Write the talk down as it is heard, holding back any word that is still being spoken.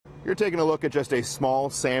You're taking a look at just a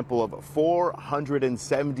small sample of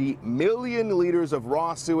 470 million liters of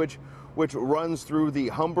raw sewage, which runs through the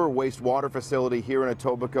Humber Wastewater facility here in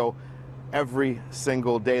Etobicoke every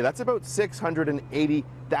single day. That's about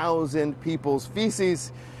 680,000 people's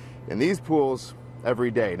feces in these pools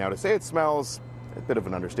every day. Now, to say it smells, a bit of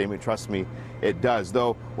an understatement. Trust me, it does.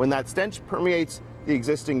 Though, when that stench permeates the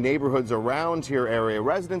existing neighborhoods around here area,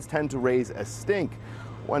 residents tend to raise a stink.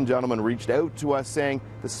 One gentleman reached out to us saying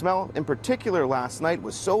the smell in particular last night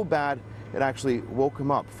was so bad it actually woke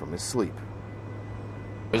him up from his sleep.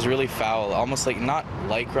 It was really foul, almost like, not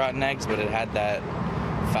like rotten eggs, but it had that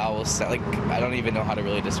foul scent. Like, I don't even know how to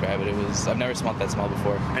really describe it. I've never smelled that smell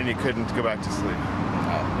before. And you couldn't go back to sleep?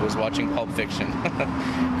 I was watching Pulp Fiction.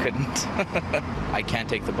 Couldn't. I can't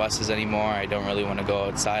take the buses anymore. I don't really want to go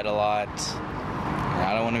outside a lot.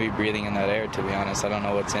 I don't want to be breathing in that air, to be honest. I don't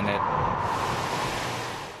know what's in it.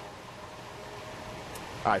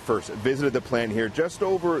 I first visited the plant here just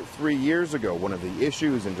over 3 years ago. One of the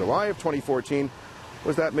issues in July of 2014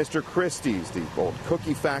 was that Mr. Christie's, the old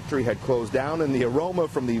cookie factory, had closed down and the aroma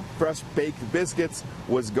from the fresh baked biscuits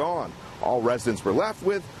was gone. All residents were left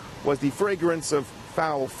with was the fragrance of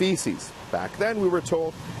foul feces. Back then, we were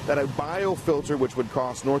told that a biofilter, which would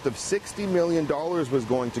cost north of $60 million, was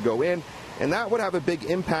going to go in, and that would have a big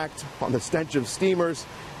impact on the stench of steamers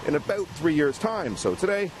in about 3 years' time. So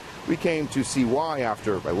today, we came to see why,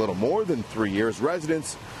 after a little more than 3 years,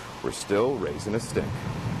 residents were still raising a stink.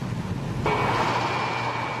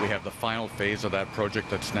 We have the final phase of that project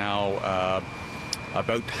that's now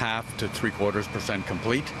about 0.5 to 3/4%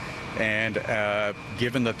 complete. And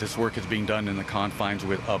given that this work is being done in the confines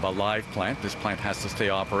of a live plant, this plant has to stay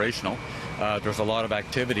operational. There's a lot of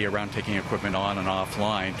activity around taking equipment on and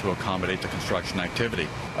offline to accommodate the construction activity.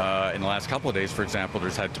 In the last couple of days, for example,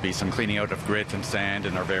 there's had to be some cleaning out of grit and sand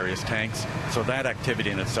in our various tanks. So that activity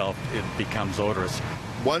in itself, it becomes odorous.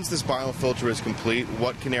 Once this biofilter is complete,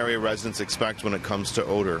 what can area residents expect when it comes to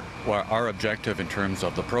odor? Well, our objective in terms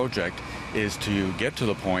of the project is to get to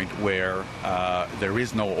the point where there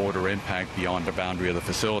is no odor impact beyond the boundary of the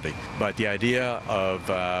facility. But the idea of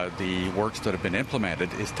the works that have been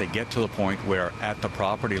implemented is to get to the point where at the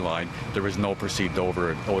property line there is no perceived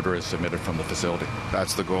odor is submitted from the facility.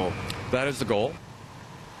 That's the goal. That is the goal.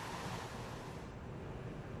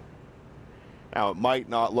 Now, it might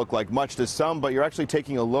not look like much to some, but you're actually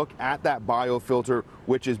taking a look at that biofilter,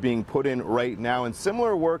 which is being put in right now. And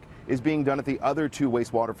similar work is being done at the other two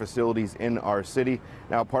wastewater facilities in our city.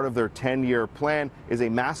 Now, part of their 10-year plan is a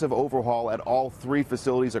massive overhaul at all three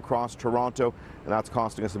facilities across Toronto, and that's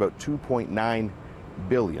costing us about $2.9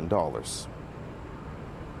 billion.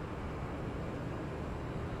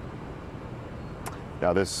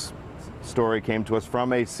 Now, this story came to us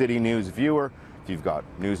from a City News viewer. If you've got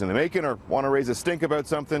news in the making or want to raise a stink about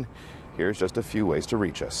something, here's just a few ways to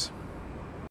reach us.